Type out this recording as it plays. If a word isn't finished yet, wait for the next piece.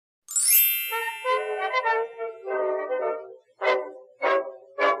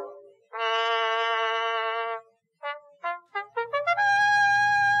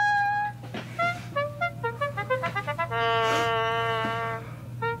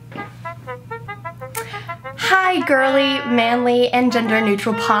Hi girly, manly, and gender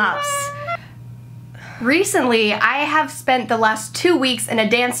neutral pops. Recently, I have spent the last 2 weeks in a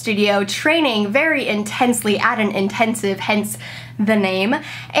dance studio training very intensely at an intensive, hence the name,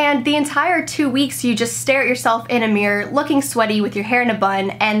 and the entire 2 weeks you just stare at yourself in a mirror looking sweaty with your hair in a bun,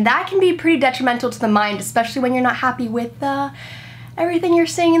 and that can be pretty detrimental to the mind, especially when you're not happy with everything you're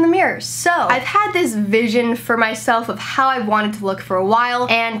seeing in the mirror. So I've had this vision for myself of how I wanted to look for a while,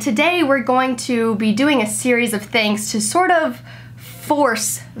 and today we're going to be doing a series of things to sort of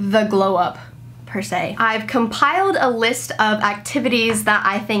force the glow up, per se. I've compiled a list of activities that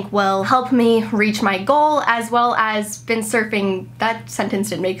I think will help me reach my goal, as well as been surfing. That sentence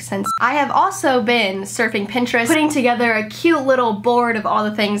didn't make sense. I have also been surfing Pinterest, putting together a cute little board of all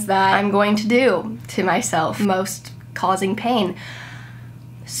the things that I'm going to do to myself, most causing pain.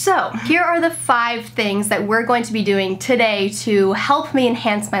 So, here are the 5 things that we're going to be doing today to help me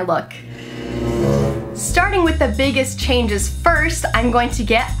enhance my look. Starting with the biggest changes first, I'm going to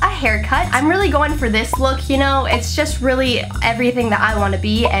get a haircut. I'm really going for this look, you know, it's just really everything that I want to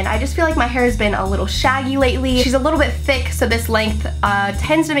be, and I just feel like my hair has been a little shaggy lately. She's a little bit thick, so this length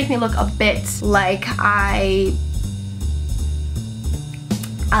tends to make me look a bit like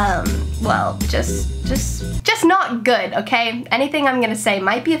well, just not good, okay? Anything I'm gonna say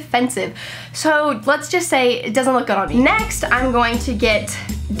might be offensive, so let's just say it doesn't look good on me. Next, I'm going to get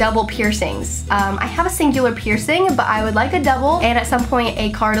double piercings. I have a singular piercing, but I would like a double, and at some point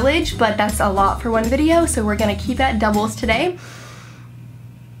a cartilage, but that's a lot for one video, so we're gonna keep at doubles today.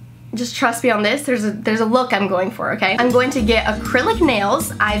 Just trust me on this, there's a look I'm going for, okay? I'm going to get acrylic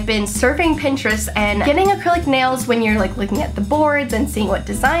nails. I've been surfing Pinterest, and getting acrylic nails when you're like looking at the boards and seeing what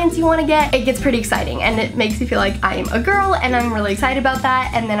designs you want to get, it gets pretty exciting, and it makes me feel like I am a girl, and I'm really excited about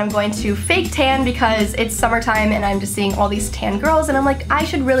that. And then I'm going to fake tan because it's summertime and I'm just seeing all these tan girls, and I'm like, I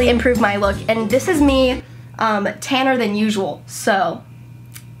should really improve my look, and this is me tanner than usual, so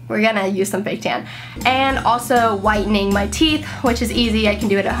we're gonna use some fake tan. And also whitening my teeth, which is easy, I can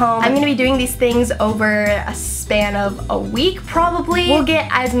do it at home. I'm gonna be doing these things over a span of a week, probably. We'll get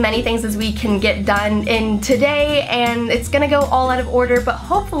as many things as we can get done in today, and it's gonna go all out of order, but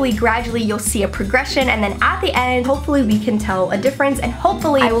hopefully gradually you'll see a progression, and then at the end, hopefully we can tell a difference, and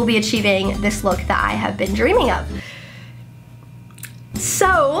hopefully I will be achieving this look that I have been dreaming of.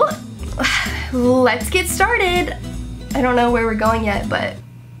 So, let's get started. I don't know where we're going yet, but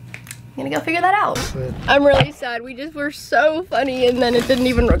I'm gonna go figure that out. I'm really sad. We just were so funny and then it didn't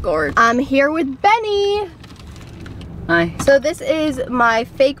even record. I'm here with Benny. Hi. So this is my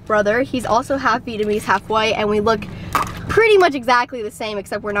fake brother. He's also half Vietnamese, half white, and we look pretty much exactly the same,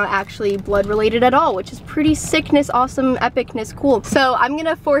 except we're not actually blood related at all, which is pretty sickness, awesome, epicness, cool. So I'm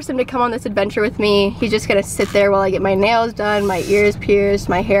gonna force him to come on this adventure with me. He's just gonna sit there while I get my nails done, my ears pierced,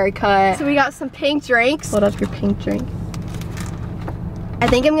 my hair cut. So we got some pink drinks. Hold up your pink drink. I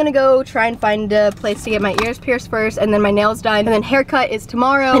think I'm gonna go try and find a place to get my ears pierced first, and then my nails done, and then haircut is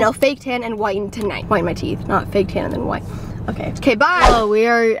tomorrow, and I'll fake tan and whiten tonight. Whiten my teeth, not fake tan and then white. Okay. Okay, bye. Oh, we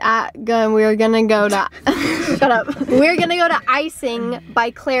are gonna go to shut up. We're gonna go to Icing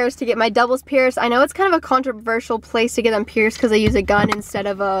by Claire's to get my doubles pierced. I know it's kind of a controversial place to get them pierced because I use a gun instead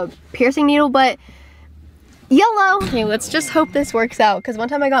of a piercing needle, but YOLO! Okay, let's just hope this works out, because one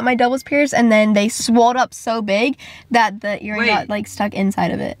time I got my doubles pierced and then they swelled up so big that the earring got like stuck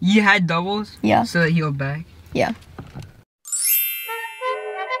inside of it. You had doubles? Yeah. So that healed back? Yeah.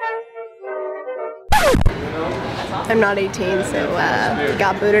 I'm not 18, so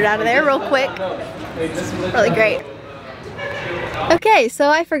got booted out of there real quick. Really great. Okay, so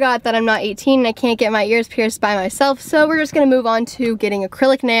I forgot that I'm not 18 and I can't get my ears pierced by myself, so we're just gonna move on to getting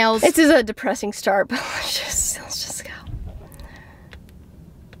acrylic nails. This is a depressing start, but let's just go.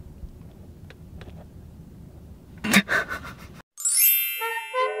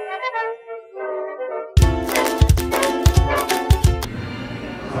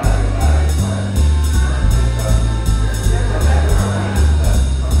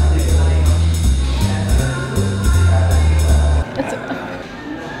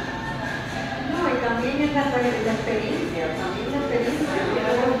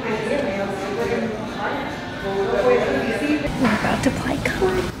 We're about to play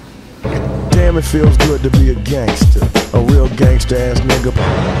card. Damn, it feels good to be a gangster. A real gangster ass nigga.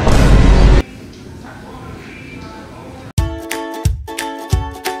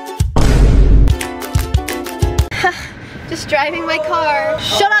 Just driving my car.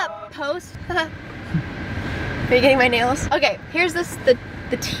 Shut up, post. Are you getting my nails? Okay, here's the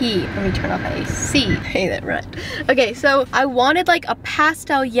tea. Let me turn off my AC. Hey, that right. Okay, so I wanted like a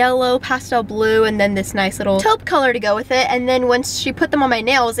pastel yellow, pastel blue, and then this nice little taupe color to go with it. And then once she put them on my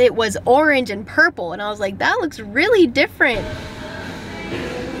nails, it was orange and purple. And I was like, that looks really different.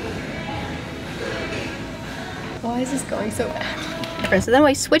 Why is this going so bad? So then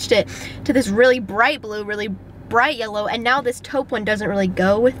I switched it to this really bright blue, really bright yellow, and now this taupe one doesn't really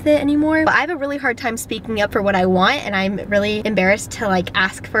go with it anymore. But I have a really hard time speaking up for what I want, and I'm really embarrassed to like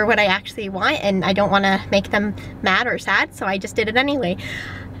ask for what I actually want, and I don't want to make them mad or sad, so I just did it anyway.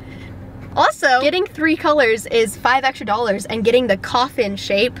 Also, getting 3 colors is $5 extra, and getting the coffin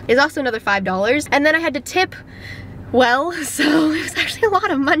shape is also another $5. And then I had to tip well, so it was actually a lot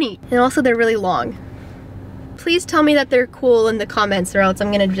of money. And also they're really long. Please tell me that they're cool in the comments, or else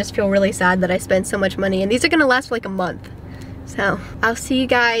I'm gonna just feel really sad that I spent so much money, and these are gonna last for like a month. So I'll see you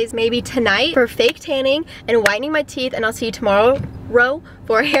guys maybe tonight for fake tanning and whitening my teeth, and I'll see you tomorrow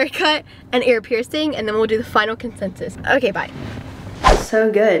for a haircut and ear piercing, and then we'll do the final consensus. Okay, bye.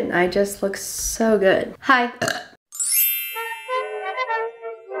 So good. I just look so good. Hi.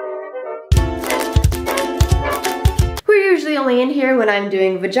 We're usually only in here when I'm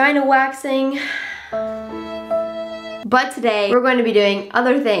doing vagina waxing. But today, we're going to be doing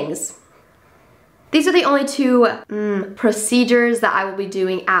other things. These are the only 2 procedures that I will be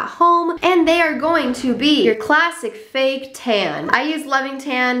doing at home, and they are going to be your classic fake tan. I use Loving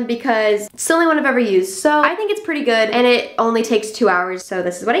Tan because it's the only one I've ever used, so I think it's pretty good, and it only takes 2 hours, so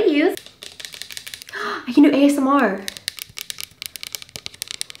this is what I use. I can do ASMR.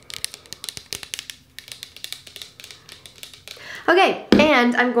 Okay,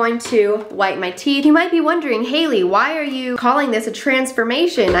 and I'm going to white my teeth. You might be wondering, Haley, why are you calling this a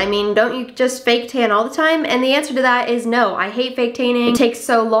transformation? I mean, don't you just fake tan all the time? And the answer to that is no. I hate fake tanning. It takes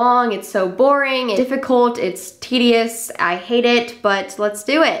so long, it's so boring, it's difficult, it's tedious. I hate it, but let's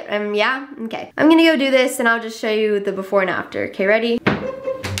do it. Yeah, okay. I'm gonna go do this and I'll just show you the before and after. Okay, ready?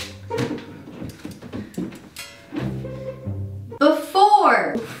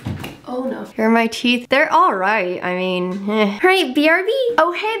 Before. Oh no. Here are my teeth. They're all right. I mean, Alright, BRB.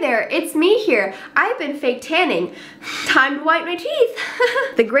 Oh, hey there. It's me here. I've been fake tanning. Time to whiten my teeth.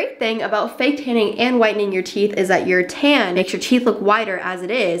 The great thing about fake tanning and whitening your teeth is that your tan makes your teeth look whiter as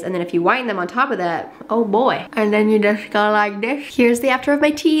it is, and then if you whiten them on top of that, oh boy. And then you just go like this. Here's the after of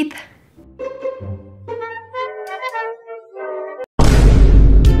my teeth.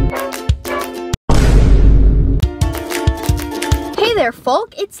 Hey there,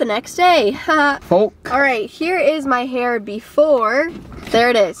 folk. It's the next day. Folk. Alright, here is my hair before. There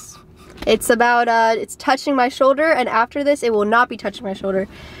it is. It's about, it's touching my shoulder, and after this, it will not be touching my shoulder.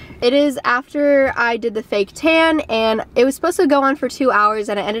 It is after I did the fake tan, and it was supposed to go on for 2 hours,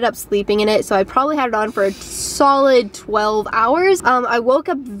 and I ended up sleeping in it, so I probably had it on for a solid 12 hours. I woke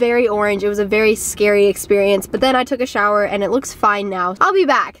up very orange. It was a very scary experience, but then I took a shower, and it looks fine now. I'll be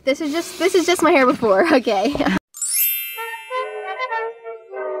back. This is just my hair before, okay?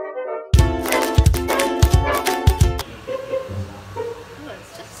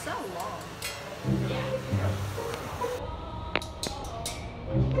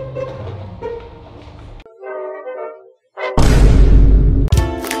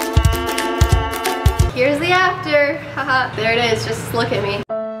 Here's the after. Haha, there it is. Just look at me.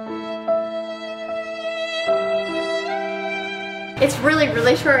 It's really,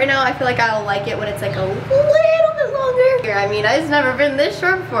 really short right now. I feel like I'll like it when it's like a little bit longer. I mean, I've never been this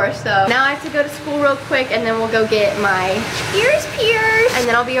short before, so now I have to go to school real quick, and then we'll go get my ears pierced, and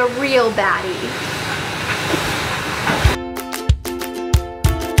then I'll be a real baddie.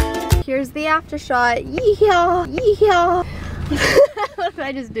 Here's the after shot. Yeehaw, yeehaw. What did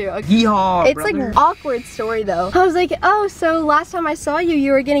I just do? Okay. Yeehaw, it's brother. like an awkward story though. I was like, oh, so last time I saw you,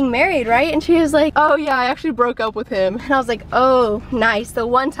 you were getting married, right? And she was like, oh yeah, I actually broke up with him. And I was like, oh, nice. The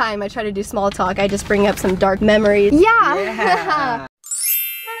one time I try to do small talk, I just bring up some dark memories. Yeah.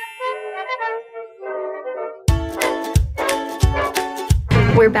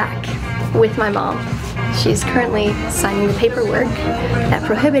 We're back with my mom. She's currently signing the paperwork that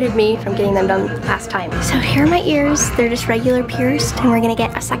prohibited me from getting them done last time. So here are my ears. They're just regular pierced, and we're gonna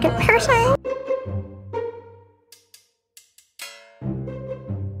get a second piercing.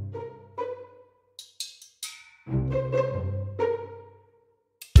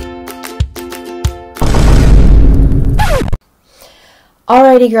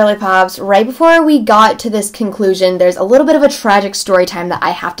 Alrighty, girly pops, right before we got to this conclusion, there's a little bit of a tragic story time that I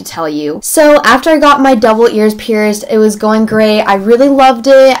have to tell you. So after I got my double ears pierced, it was going great. I really loved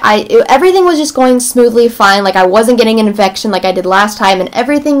it. Everything was just going smoothly fine. Like, I wasn't getting an infection like I did last time, and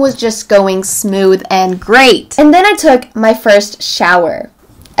everything was just going smooth and great. And then I took my first shower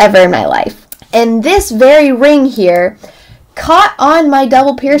ever in my life. And this very ring here caught on my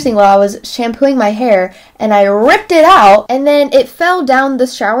double piercing while I was shampooing my hair, and I ripped it out, and then it fell down the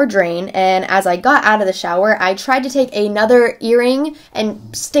shower drain. And as I got out of the shower, I tried to take another earring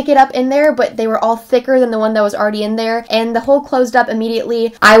and stick it up in there, but they were all thicker than the one that was already in there, and the hole closed up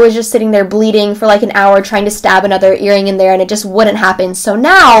immediately. I was just sitting there bleeding for like an hour trying to stab another earring in there, and it just wouldn't happen. So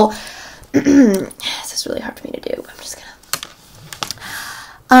now this is really hard for me to do, but I'm just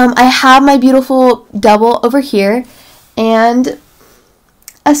gonna I have my beautiful double over here and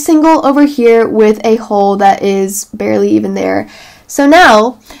a single over here with a hole that is barely even there. So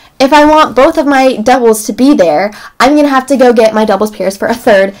now, if I want both of my doubles to be there, I'm going to have to go get my doubles pierced for a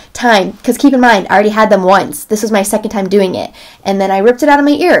third time. Because keep in mind, I already had them once. This was my second time doing it. And then I ripped it out of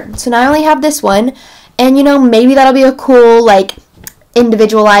my ear. So now I only have this one. And, you know, maybe that'll be a cool, like,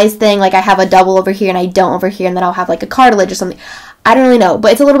 individualized thing. Like, I have a double over here and I don't over here. And then I'll have, like, a cartilage or something. I don't really know,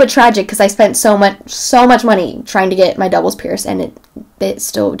 but it's a little bit tragic because I spent so much money trying to get my doubles pierced, and it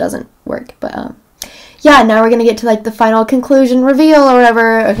still doesn't work. But yeah, now we're gonna get to like the final conclusion reveal or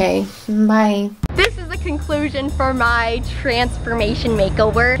whatever. Okay, bye. This is the conclusion for my transformation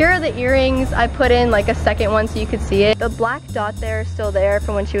makeover. Here are the earrings. I put in like a second one so you could see it. The black dot there is still there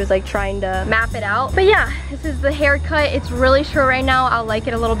from when she was like trying to map it out. But yeah, this is the haircut. It's really short right now. I'll like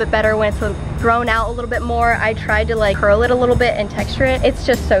it a little bit better when it's grown out a little bit more. I tried to like curl it a little bit and texture it. It's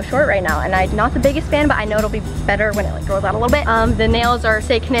just so short right now, and I'm not the biggest fan, but I know it'll be better when it like grows out a little bit. The nails are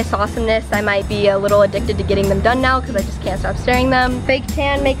sickness, awesomeness. I might be a little addicted to getting them done now because I just can't stop staring them. Fake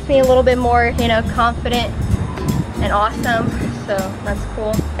tan makes me a little bit more, you know, confident and awesome, so that's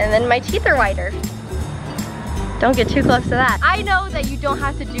cool. And then my teeth are whiter. Don't get too close to that. I know that you don't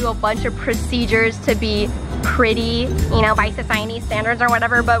have to do a bunch of procedures to be pretty, you know, by society standards or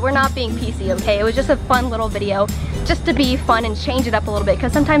whatever, but we're not being PC, okay? It was just a fun little video just to be fun and change it up a little bit,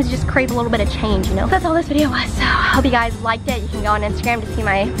 because sometimes you just crave a little bit of change, you know? That's all this video was, so I hope you guys liked it. You can go on Instagram to see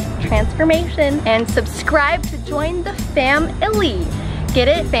my transformation and subscribe to join the family. Get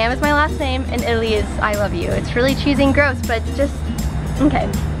it? Fam is my last name and Italy is I love you. It's really cheesy and gross, but just,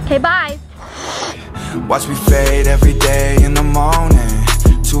 okay. Okay, bye. Watch me fade every day in the morning.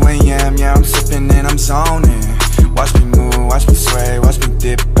 2 a.m., yeah, I'm sipping and I'm zoning.